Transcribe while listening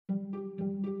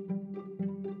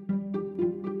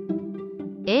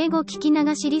英語聞き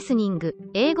流しリスニング、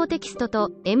英語テキストと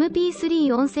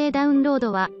MP3 音声ダウンロー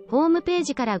ドはホームペー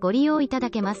ジからご利用いただ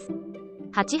けます。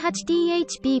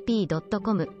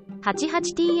88thpp.com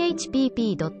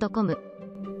 88thpp.com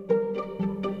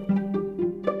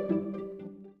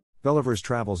Gulliver's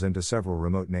Travels into Several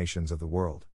Remote Nations of the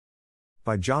World.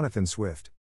 By Jonathan Swift.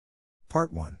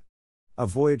 Part 1. A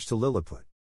Voyage to Lilliput.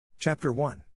 Chapter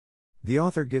 1. The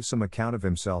author gives some account of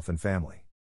himself and family.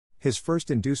 His first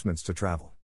inducements to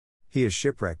travel. He is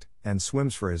shipwrecked, and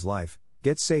swims for his life,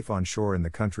 gets safe on shore in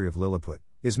the country of Lilliput,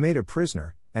 is made a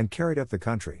prisoner, and carried up the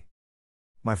country.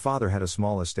 My father had a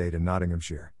small estate in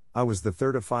Nottinghamshire. I was the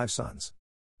third of 5 sons.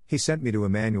 He sent me to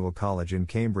Emmanuel College in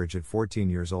Cambridge at 14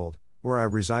 years old, where I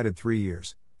resided 3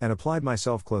 years, and applied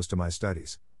myself close to my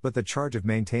studies, but the charge of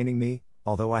maintaining me,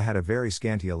 although I had a very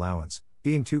scanty allowance,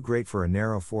 being too great for a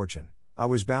narrow fortune, I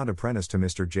was bound apprentice to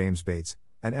Mr. James Bates,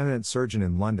 an eminent surgeon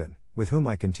in London, with whom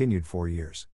I continued 4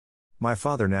 years. My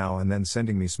father now and then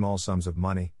sending me small sums of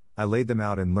money, I laid them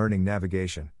out in learning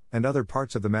navigation, and other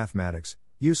parts of the mathematics,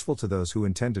 useful to those who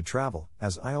intend to travel,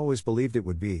 as I always believed it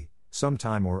would be, some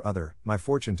time or other, my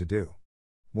fortune to do.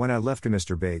 When I left to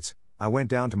Mr. Bates, I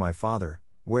went down to my father,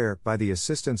 where, by the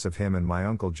assistance of him and my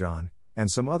Uncle John,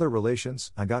 and some other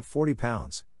relations, I got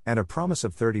 £40, and a promise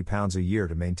of £30 a year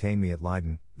to maintain me at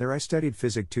Leiden. There I studied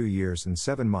physic 2 years and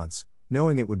 7 months,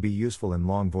 knowing it would be useful in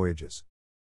long voyages.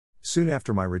 Soon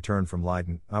after my return from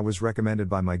Leiden, I was recommended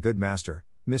by my good master,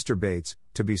 Mr. Bates,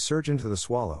 to be surgeon to the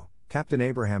Swallow, Captain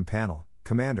Abraham Pannell,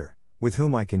 commander, with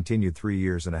whom I continued 3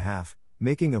 years and a half,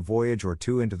 making a voyage or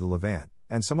 2 into the Levant,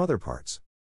 and some other parts.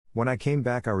 When I came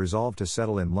back I resolved to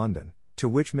settle in London, to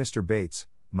which Mr. Bates,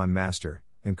 my master,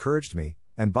 encouraged me,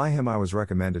 and by him I was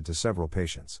recommended to several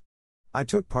patients. I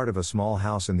took part of a small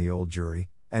house in the Old Jewry,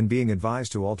 and being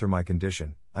advised to alter my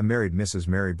condition, I married Mrs.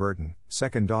 Mary Burton,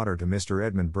 second daughter to Mr.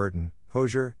 Edmund Burton,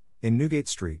 hosier, in Newgate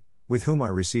Street, with whom I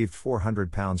received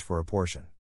 £400 for a portion.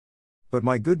 But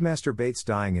my good Master Bates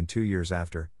dying in 2 years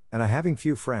after, and I having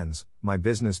few friends, my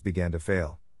business began to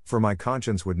fail, for my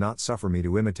conscience would not suffer me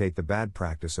to imitate the bad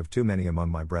practice of too many among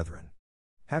my brethren.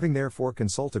 Having therefore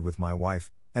consulted with my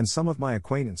wife, and some of my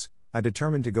acquaintance, I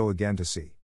determined to go again to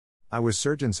sea. I was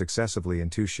surgeon successively in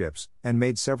 2 ships, and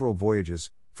made several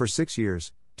voyages, for 6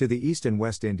 years, to the East and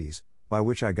West Indies, by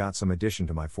which I got some addition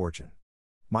to my fortune.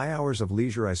 My hours of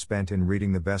leisure I spent in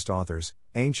reading the best authors,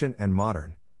 ancient and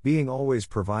modern, being always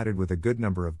provided with a good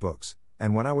number of books,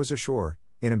 and when I was ashore,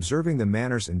 in observing the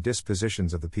manners and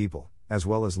dispositions of the people, as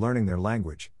well as learning their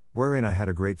language, wherein I had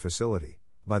a great facility,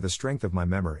 by the strength of my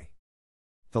memory.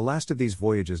 The last of these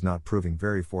voyages not proving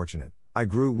very fortunate, I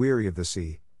grew weary of the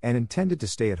sea, and intended to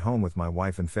stay at home with my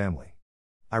wife and family.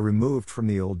 I removed from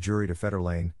the Old Jewry to Fetter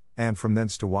Lane, and from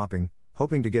thence to Wapping,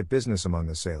 hoping to get business among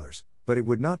the sailors, but it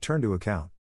would not turn to account.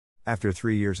 After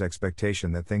 3 years'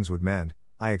 expectation that things would mend,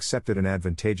 I accepted an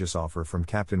advantageous offer from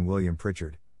Captain William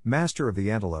Pritchard, master of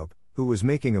the Antelope, who was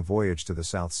making a voyage to the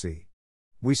South Sea.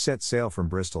 We set sail from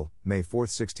Bristol, May 4,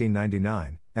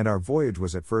 1699, and our voyage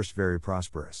was at first very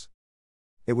prosperous.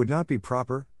 It would not be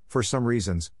proper, for some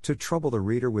reasons, to trouble the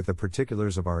reader with the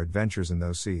particulars of our adventures in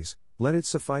those seas. Let it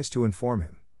suffice to inform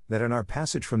him, that in our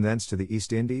passage from thence to the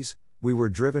East Indies, we were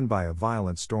driven by a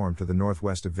violent storm to the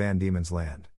northwest of Van Diemen's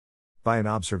Land. By an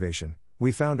observation,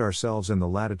 we found ourselves in the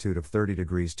latitude of 30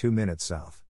 degrees 2 minutes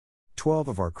south. 12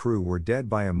 of our crew were dead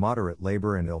by immoderate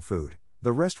labor and ill food,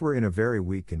 the rest were in a very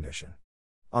weak condition.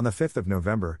 On the 5th of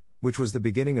November, which was the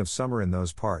beginning of summer in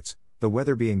those parts, the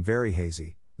weather being very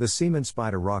hazy, the seamen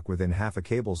spied a rock within half a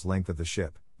cable's length of the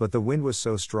ship, but the wind was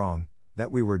so strong,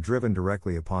 that we were driven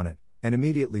directly upon it, and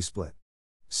immediately split.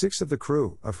 6 of the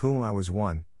crew, of whom I was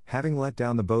one, having let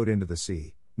down the boat into the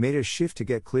sea, made a shift to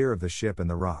get clear of the ship and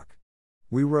the rock.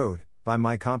 We rowed, by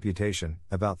my computation,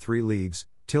 about 3 leagues,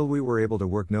 till we were able to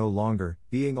work no longer,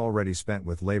 being already spent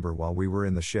with labor while we were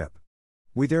in the ship.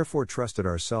 We therefore trusted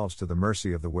ourselves to the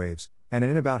mercy of the waves, and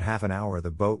in about half an hour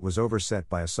the boat was overset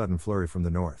by a sudden flurry from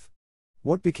the north.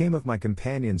 What became of my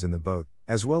companions in the boat,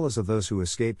 as well as of those who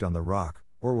escaped on the rock,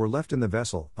 or were left in the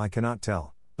vessel, I cannot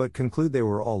tell, but conclude they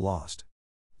were all lost.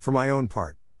 For my own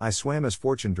part, I swam as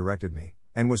fortune directed me,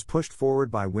 and was pushed forward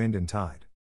by wind and tide.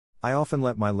 I often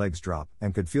let my legs drop,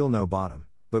 and could feel no bottom,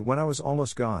 but when I was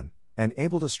almost gone, and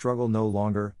able to struggle no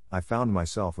longer, I found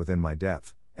myself within my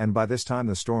depth, and by this time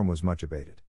the storm was much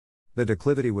abated. The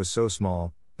declivity was so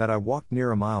small, that I walked near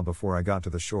a mile before I got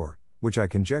to the shore, which I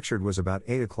conjectured was about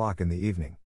 8 o'clock in the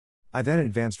evening. I then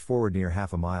advanced forward near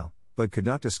half a mile, but could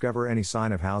not discover any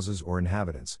sign of houses or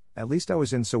inhabitants. At least I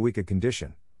was in so weak a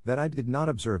condition, that I did not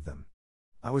observe them.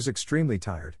 I was extremely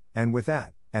tired, and with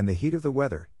that, and the heat of the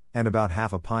weather, and about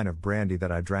half a pint of brandy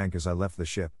that I drank as I left the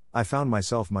ship, I found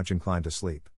myself much inclined to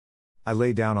sleep. I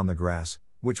lay down on the grass,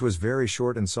 which was very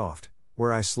short and soft,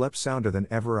 where I slept sounder than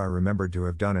ever I remembered to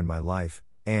have done in my life,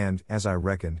 and, as I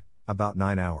reckoned, about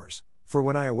 9 hours, for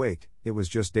when I awaked, it was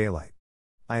just daylight.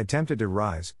 I attempted to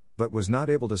rise, but was not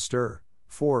able to stir,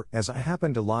 for, as I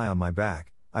happened to lie on my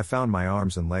back, I found my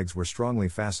arms and legs were strongly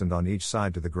fastened on each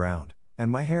side to the ground,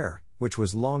 and my hair, which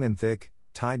was long and thick,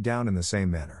 tied down in the same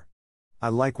manner. I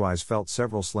likewise felt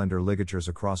several slender ligatures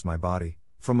across my body,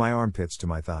 from my armpits to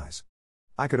my thighs.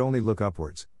 I could only look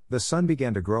upwards. The sun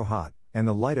began to grow hot, and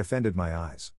the light offended my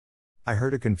eyes. I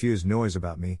heard a confused noise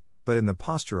about me, but in the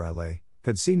posture I lay,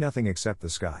 could see nothing except the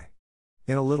sky.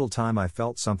 In a little time I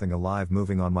felt something alive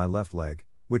moving on my left leg,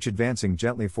 which advancing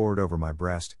gently forward over my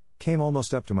breast, came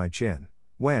almost up to my chin,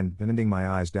 when, bending my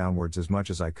eyes downwards as much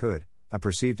as I could, I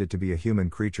perceived it to be a human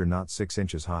creature not 6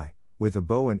 inches high, with a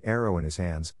bow and arrow in his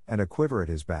hands, and a quiver at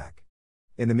his back.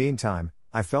 In the meantime,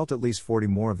 I felt at least 40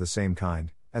 more of the same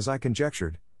kind, as I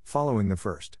conjectured, following the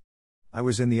first. I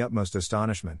was in the utmost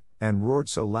astonishment, and roared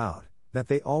so loud, that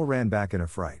they all ran back in a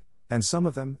fright, and some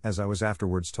of them, as I was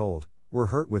afterwards told, were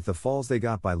hurt with the falls they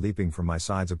got by leaping from my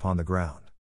sides upon the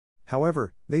ground.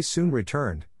 However, they soon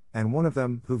returned, and one of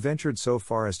them, who ventured so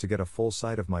far as to get a full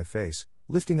sight of my face,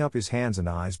 lifting up his hands and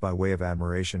eyes by way of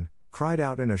admiration, cried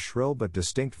out in a shrill but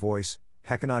distinct voice,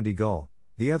 "Hekana di gull."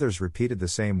 The others repeated the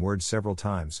same words several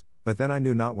times, but then I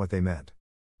knew not what they meant.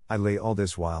 I lay all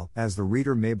this while, as the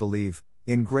reader may believe,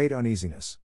 in great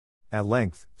uneasiness. At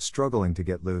length, struggling to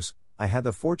get loose, I had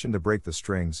the fortune to break the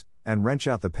strings, and wrench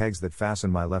out the pegs that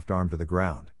fastened my left arm to the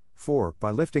ground, for,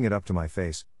 by lifting it up to my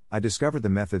face, I discovered the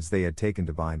methods they had taken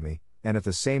to bind me, and at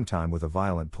the same time with a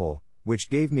violent pull, which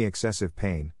gave me excessive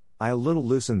pain, I a little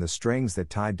loosened the strings that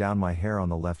tied down my hair on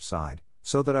the left side,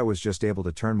 so that I was just able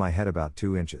to turn my head about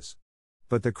 2 inches.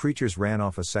 But the creatures ran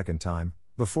off a second time,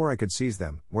 before I could seize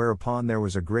them, whereupon there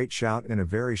was a great shout in a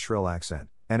very shrill accent,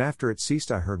 and after it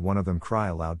ceased I heard one of them cry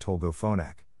aloud Tolgo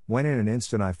Phonak, when in an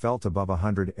instant I felt above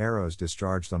 100 arrows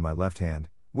discharged on my left hand,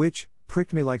 which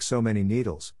pricked me like so many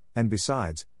needles, and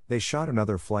besides, they shot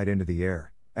another flight into the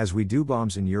air, as we do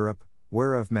bombs in Europe,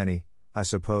 whereof many, I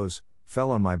suppose,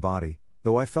 fell on my body,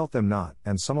 though I felt them not,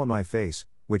 and some on my face,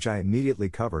 which I immediately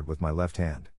covered with my left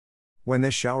hand. When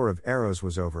this shower of arrows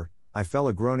was over, I fell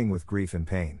a groaning with grief and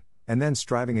pain, and then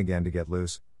striving again to get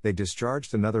loose, they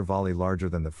discharged another volley larger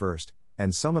than the first,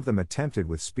 and some of them attempted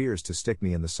with spears to stick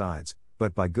me in the sides,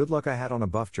 but by good luck I had on a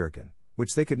buff jerkin,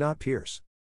 which they could not pierce.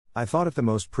 I thought it the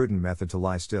most prudent method to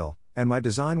lie still, and my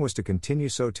design was to continue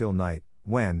so till night,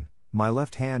 when, my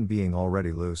left hand being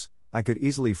already loose, I could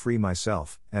easily free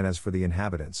myself, and as for the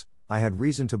inhabitants, I had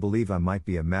reason to believe I might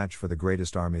be a match for the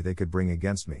greatest army they could bring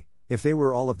against me, if they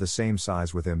were all of the same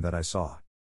size with him that I saw.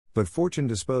 But fortune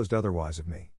disposed otherwise of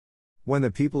me. When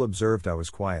the people observed I was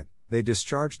quiet, they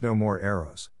discharged no more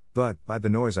arrows, but, by the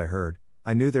noise I heard,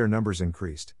 I knew their numbers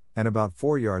increased, and about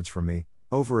 4 yards from me,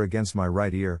 over against my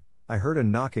right ear, I heard a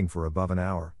knocking for above an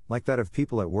hour, like that of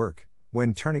people at work,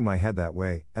 when turning my head that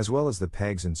way, as well as the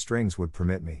pegs and strings would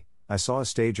permit me, I saw a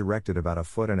stage erected about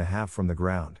 1.5 feet from the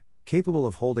ground, capable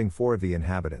of holding 4 of the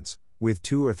inhabitants, with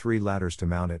 2 or 3 ladders to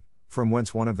mount it, from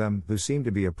whence one of them, who seemed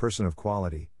to be a person of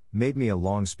quality, made me a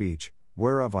long speech,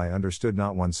 whereof I understood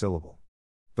not one syllable.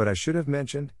 But I should have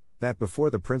mentioned, that before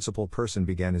the principal person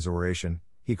began his oration,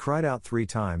 he cried out 3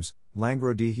 times,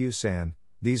 Langro di Husan.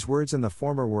 These words and the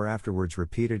former were afterwards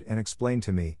repeated and explained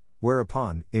to me,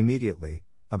 whereupon, immediately,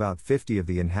 about 50 of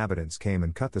the inhabitants came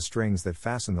and cut the strings that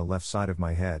fastened the left side of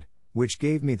my head, which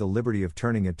gave me the liberty of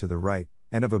turning it to the right,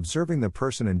 and of observing the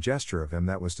person and gesture of him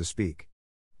that was to speak.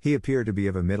 He appeared to be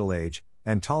of a middle age,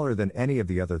 and taller than any of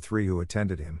the other 3 who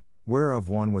attended him, whereof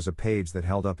one was a page that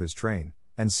held up his train,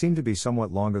 and seemed to be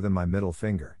somewhat longer than my middle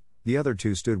finger, the other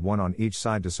 2 stood one on each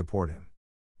side to support him.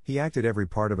 He acted every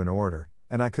part of an orator,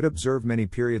 and I could observe many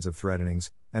periods of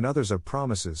threatenings, and others of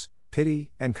promises,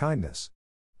 pity, and kindness.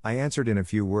 I answered in a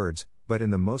few words, but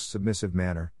in the most submissive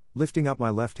manner, lifting up my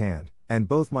left hand, and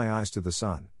both my eyes to the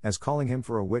sun, as calling him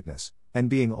for a witness, and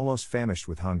being almost famished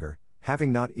with hunger,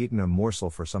 having not eaten a morsel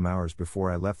for some hours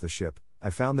before I left the ship, I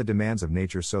found the demands of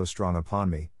nature so strong upon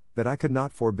me, that I could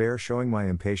not forbear showing my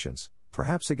impatience,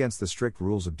 perhaps against the strict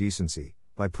rules of decency,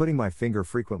 by putting my finger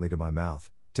frequently to my mouth,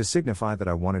 to signify that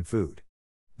I wanted food.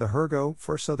 The Hergo,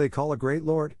 for so they call a great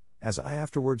lord, as I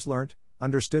afterwards learnt,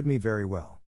 understood me very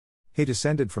well. He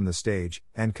descended from the stage,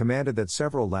 and commanded that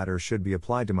several ladders should be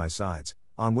applied to my sides,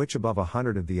 on which above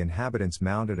 100 of the inhabitants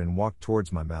mounted and walked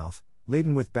towards my mouth,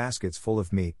 laden with baskets full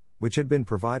of meat, which had been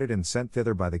provided and sent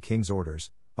thither by the king's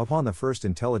orders, upon the first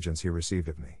intelligence he received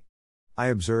of me. I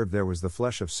observed there was the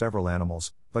flesh of several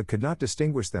animals, but could not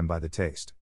distinguish them by the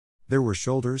taste. There were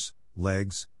shoulders,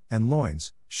 legs, and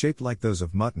loins, shaped like those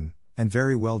of mutton, and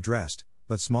very well dressed,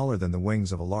 but smaller than the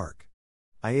wings of a lark.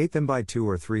 I ate them by 2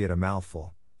 or 3 at a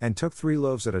mouthful, and took 3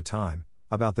 loaves at a time,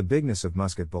 about the bigness of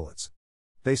musket bullets.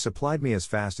 They supplied me as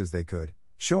fast as they could,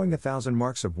 showing 1,000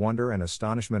 marks of wonder and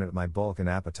astonishment at my bulk and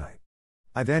appetite.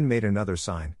 I then made another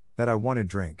sign, that I wanted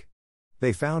drink.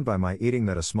 They found by my eating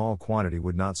that a small quantity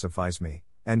would not suffice me,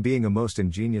 and being a most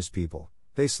ingenious people,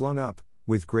 they slung up,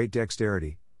 with great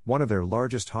dexterity, one of their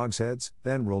largest hogsheads,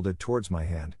 then rolled it towards my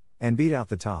hand, and beat out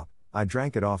the top. I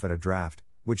drank it off at a draught,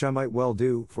 which I might well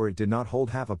do, for it did not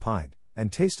hold half a pint,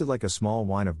 and tasted like a small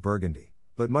wine of Burgundy,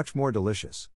 but much more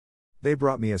delicious. They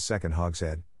brought me a second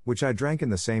hogshead, which I drank in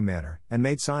the same manner, and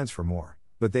made signs for more,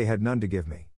 but they had none to give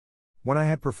me. When I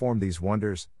had performed these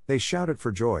wonders, they shouted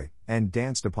for joy, and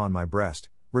danced upon my breast,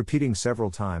 repeating several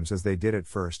times as they did at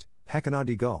first, Hecana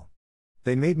di Gull.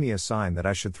 They made me a sign that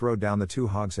I should throw down the 2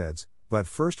 hogsheads, but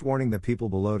first warning the people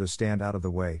below to stand out of the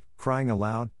way, crying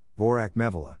aloud, Borak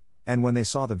Mevala, and when they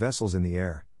saw the vessels in the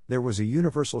air, there was a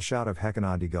universal shout of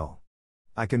Hecana di Gull.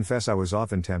 I confess I was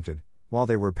often tempted, while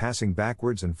they were passing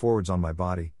backwards and forwards on my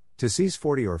body, to seize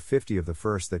 40 or 50 of the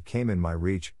first that came in my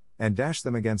reach, and dash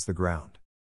them against the ground.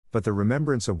 But the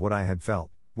remembrance of what I had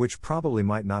felt, which probably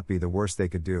might not be the worst they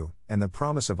could do, and the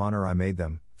promise of honor I made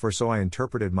them, for so I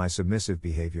interpreted my submissive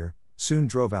behavior, soon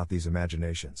drove out these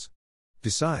imaginations.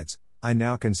 Besides, I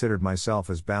now considered myself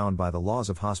as bound by the laws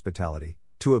of hospitality,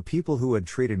 to a people who had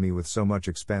treated me with so much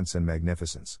expense and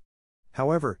magnificence.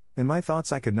 However, in my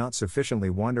thoughts I could not sufficiently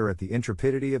wonder at the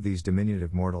intrepidity of these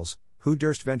diminutive mortals, who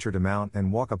durst venture to mount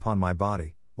and walk upon my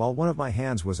body, while one of my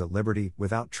hands was at liberty,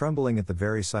 without trembling at the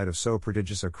very sight of so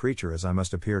prodigious a creature as I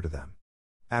must appear to them.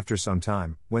 After some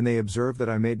time, when they observed that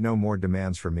I made no more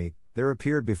demands for meat, there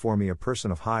appeared before me a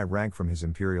person of high rank from His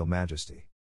Imperial Majesty.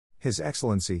 His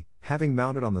Excellency, having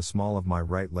mounted on the small of my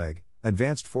right leg,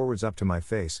 advanced forwards up to my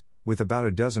face, with about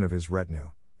a dozen of his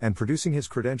retinue, and producing his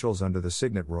credentials under the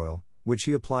signet royal, which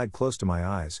he applied close to my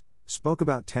eyes, spoke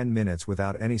about 10 minutes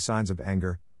without any signs of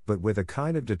anger, but with a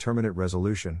kind of determinate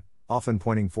resolution, often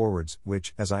pointing forwards,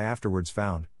 which, as I afterwards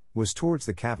found, was towards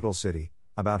the capital city,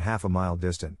 about half a mile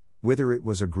distant, whither it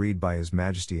was agreed by His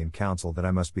Majesty in council that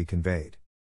I must be conveyed.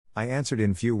 I answered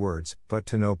in few words, but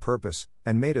to no purpose,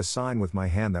 and made a sign with my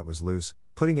hand that was loose,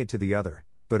 putting it to the other,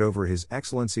 but over His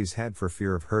Excellency's head for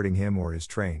fear of hurting him or his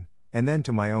train, and then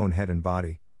to my own head and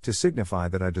body, to signify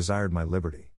that I desired my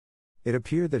liberty. It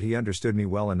appeared that he understood me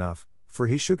well enough, for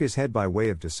he shook his head by way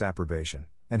of disapprobation,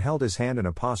 and held his hand in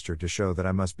a posture to show that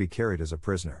I must be carried as a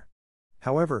prisoner.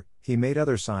 However, he made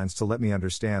other signs to let me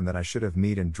understand that I should have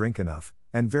meat and drink enough,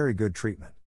 and very good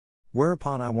treatment.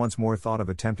 Whereupon I once more thought of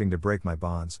attempting to break my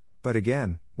bonds, but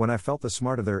again, when I felt the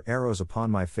smart of their arrows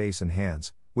upon my face and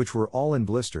hands, which were all in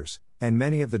blisters, and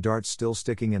many of the darts still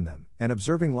sticking in them, and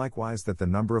observing likewise that the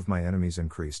number of my enemies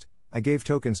increased, I gave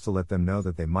tokens to let them know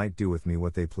that they might do with me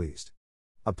what they pleased.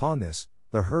 Upon this,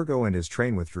 the Hergo and his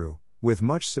train withdrew, with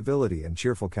much civility and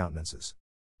cheerful countenances.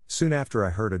 Soon after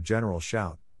I heard a general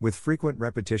shout, with frequent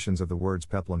repetitions of the words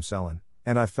Peplum Selen,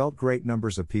 and I felt great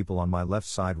numbers of people on my left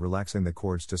side relaxing the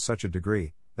cords to such a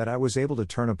degree, that I was able to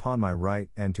turn upon my right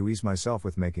and to ease myself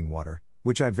with making water,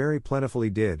 which I very plentifully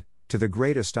did, to the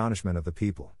great astonishment of the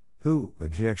people, who,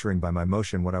 conjecturing by my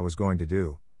motion what I was going to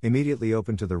do, immediately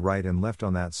opened to the right and left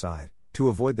on that side, to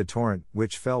avoid the torrent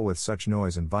which fell with such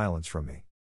noise and violence from me.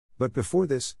 But before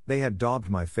this, they had daubed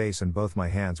my face and both my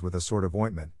hands with a sort of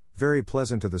ointment, very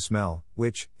pleasant to the smell,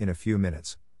 which, in a few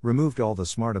minutes, removed all the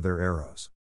smart of their arrows.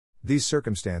 These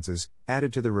circumstances,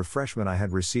 added to the refreshment I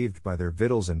had received by their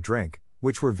victuals and drink,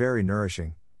 which were very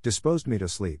nourishing, disposed me to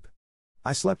sleep.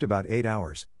 I slept about 8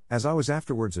 hours, as I was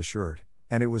afterwards assured,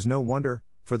 and it was no wonder,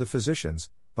 for the physicians,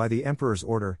 by the Emperor's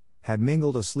order, had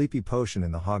mingled a sleepy potion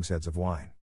in the hogsheads of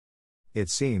wine. It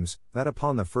seems, that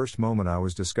upon the first moment I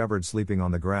was discovered sleeping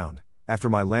on the ground, after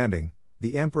my landing,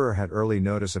 the Emperor had early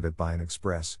notice of it by an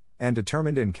express, and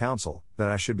determined in council, that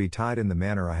I should be tied in the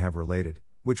manner I have related,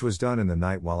 which was done in the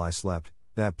night while I slept,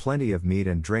 that plenty of meat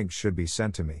and drink should be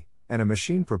sent to me, and a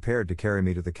machine prepared to carry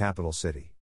me to the capital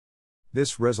city.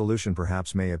 This resolution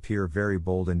perhaps may appear very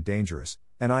bold and dangerous,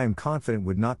 and I am confident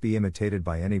would not be imitated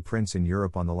by any prince in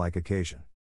Europe on the like occasion.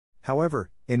 However,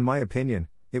 in my opinion,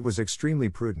 it was extremely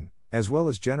prudent, as well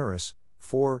as generous,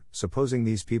 for, supposing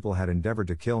these people had endeavored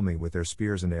to kill me with their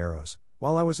spears and arrows,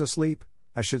 while I was asleep,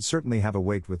 I should certainly have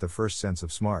awaked with the first sense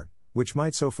of smart, which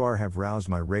might so far have roused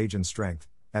my rage and strength,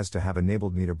 as to have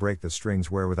enabled me to break the strings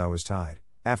wherewith I was tied,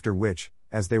 after which,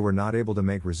 as they were not able to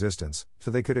make resistance, so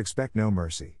they could expect no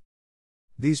mercy.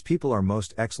 These people are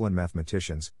most excellent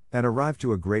mathematicians, and arrived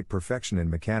to a great perfection in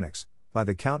mechanics, by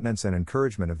the countenance and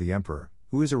encouragement of the emperor,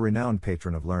 who is a renowned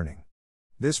patron of learning.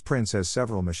 This prince has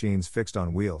several machines fixed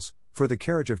on wheels, for the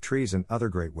carriage of trees and other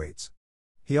great weights.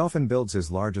 He often builds his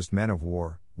largest men of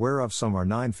war, whereof some are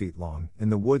 9 feet long,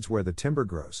 in the woods where the timber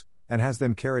grows, and has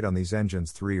them carried on these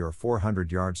engines 300 or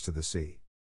 400 yards to the sea.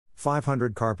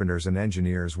 500 carpenters and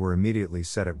engineers were immediately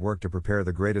set at work to prepare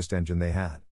the greatest engine they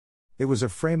had. It was a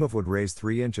frame of wood raised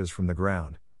 3 inches from the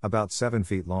ground, about 7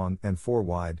 feet long and 4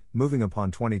 wide, moving upon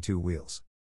 22 wheels.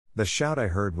 The shout I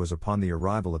heard was upon the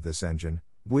arrival of this engine,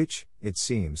 which, it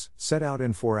seems, set out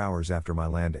in 4 hours after my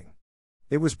landing.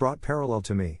 It was brought parallel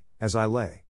to me, as I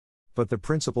lay. But the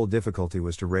principal difficulty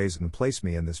was to raise and place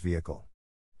me in this vehicle.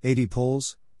 80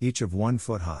 poles, each of 1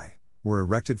 foot high, were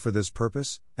erected for this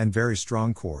purpose, and very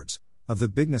strong cords, of the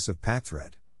bigness of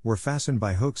packthread, were fastened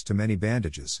by hooks to many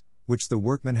bandages, which the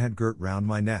workmen had girt round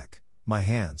my neck, my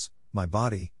hands, my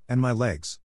body, and my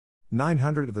legs.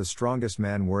 900 of the strongest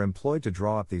men were employed to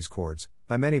draw up these cords,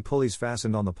 by many pulleys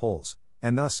fastened on the poles,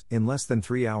 and thus, in less than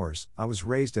 3 hours, I was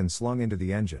raised and slung into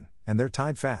the engine, and there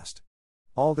tied fast.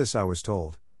 All this I was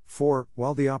told, for,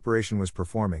 while the operation was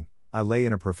performing, I lay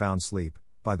in a profound sleep,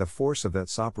 by the force of that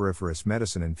soporiferous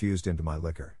medicine infused into my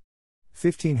liquor.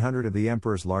 1,500 of the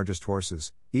emperor's largest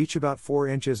horses, each about 4.5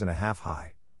 inches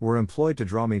high, were employed to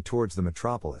draw me towards the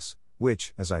metropolis,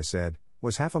 which, as I said,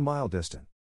 was half a mile distant.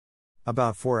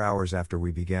 About 4 hours after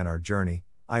we began our journey,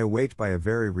 I awaked by a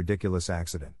very ridiculous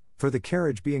accident, for the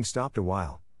carriage being stopped a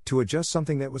while, to adjust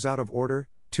something that was out of order.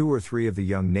 2 or 3 of the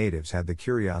young natives had the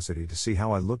curiosity to see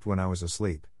how I looked when I was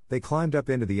asleep. They climbed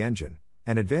up into the engine,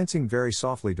 and advancing very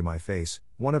softly to my face,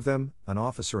 one of them, an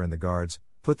officer in the guards,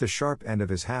 put the sharp end of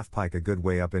his half-pike a good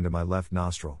way up into my left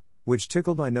nostril, which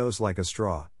tickled my nose like a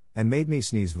straw, and made me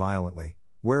sneeze violently,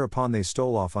 whereupon they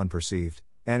stole off unperceived,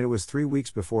 and it was 3 weeks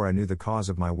before I knew the cause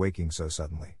of my waking so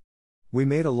suddenly. We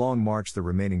made a long march the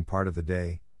remaining part of the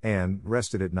day, and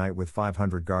rested at night with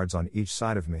 500 guards on each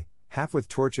side of me, half with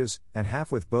torches, and half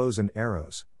with bows and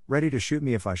arrows, ready to shoot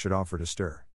me if I should offer to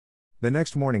stir. The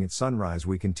next morning at sunrise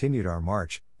we continued our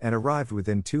march, and arrived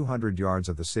within 200 yards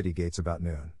of the city gates about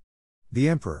noon. The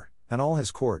emperor, and all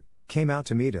his court, came out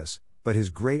to meet us, but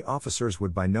his great officers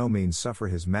would by no means suffer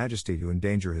his majesty to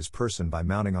endanger his person by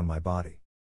mounting on my body.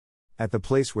 At the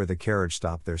place where the carriage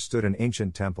stopped there stood an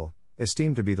ancient temple,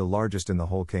 esteemed to be the largest in the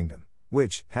whole kingdom,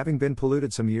 which, having been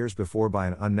polluted some years before by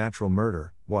an unnatural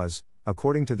murder, was,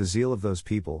 according to the zeal of those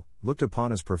people, looked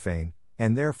upon as profane,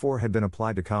 and therefore had been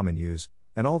applied to common use,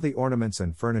 and all the ornaments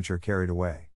and furniture carried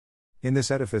away. In this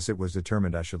edifice it was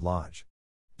determined I should lodge.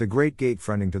 The great gate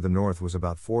fronting to the north was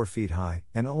about 4 feet high,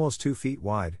 and almost 2 feet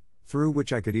wide, through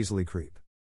which I could easily creep.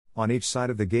 On each side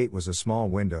of the gate was a small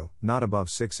window, not above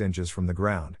 6 inches from the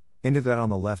ground. Into that on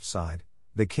the left side,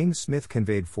 the king's smith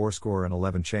conveyed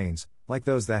 411 chains, like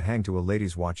those that hang to a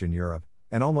lady's watch in Europe,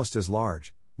 and almost as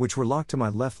large, which were locked to my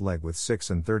left leg with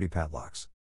 36 padlocks.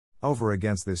 Over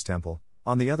against this temple,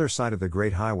 on the other side of the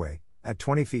great highway, at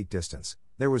 20 feet distance,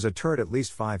 there was a turret at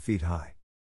least 5 feet high.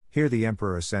 Here the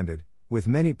emperor ascended, with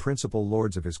many principal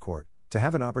lords of his court, to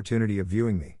have an opportunity of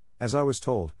viewing me, as I was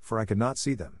told, for I could not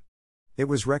see them. It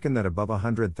was reckoned that above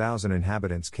 100,000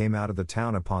 inhabitants came out of the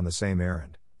town upon the same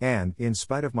errand, and, in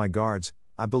spite of my guards,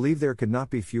 I believe there could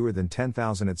not be fewer than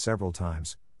 10,000 at several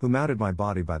times, who mounted my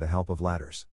body by the help of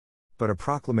ladders. But a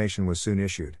proclamation was soon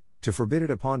issued, to forbid it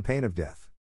upon pain of death.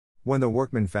 When the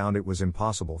workmen found it was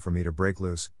impossible for me to break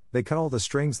loose, they cut all the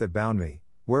strings that bound me,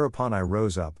 whereupon I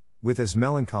rose up, with as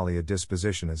melancholy a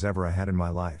disposition as ever I had in my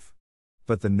life.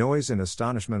 But the noise and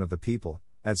astonishment of the people,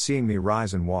 at seeing me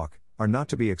rise and walk, are not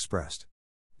to be expressed.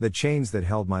 The chains that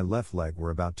held my left leg were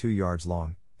about 2 yards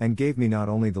long, and gave me not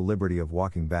only the liberty of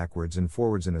walking backwards and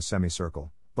forwards in a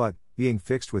semicircle, but, being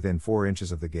fixed within 4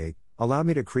 inches of the gate, allowed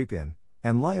me to creep in,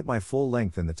 and lie at my full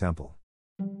length in the temple.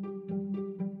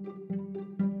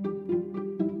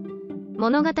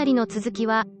 物語の続き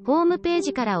は、ホームペー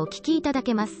ジからお聞きいただ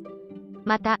けます。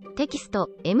また、テキス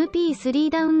ト、MP3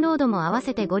 ダウンロードも合わ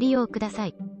せてご利用くださ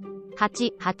い。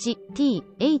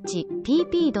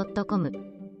88thpp.com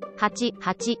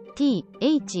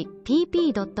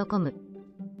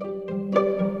 88thpp.com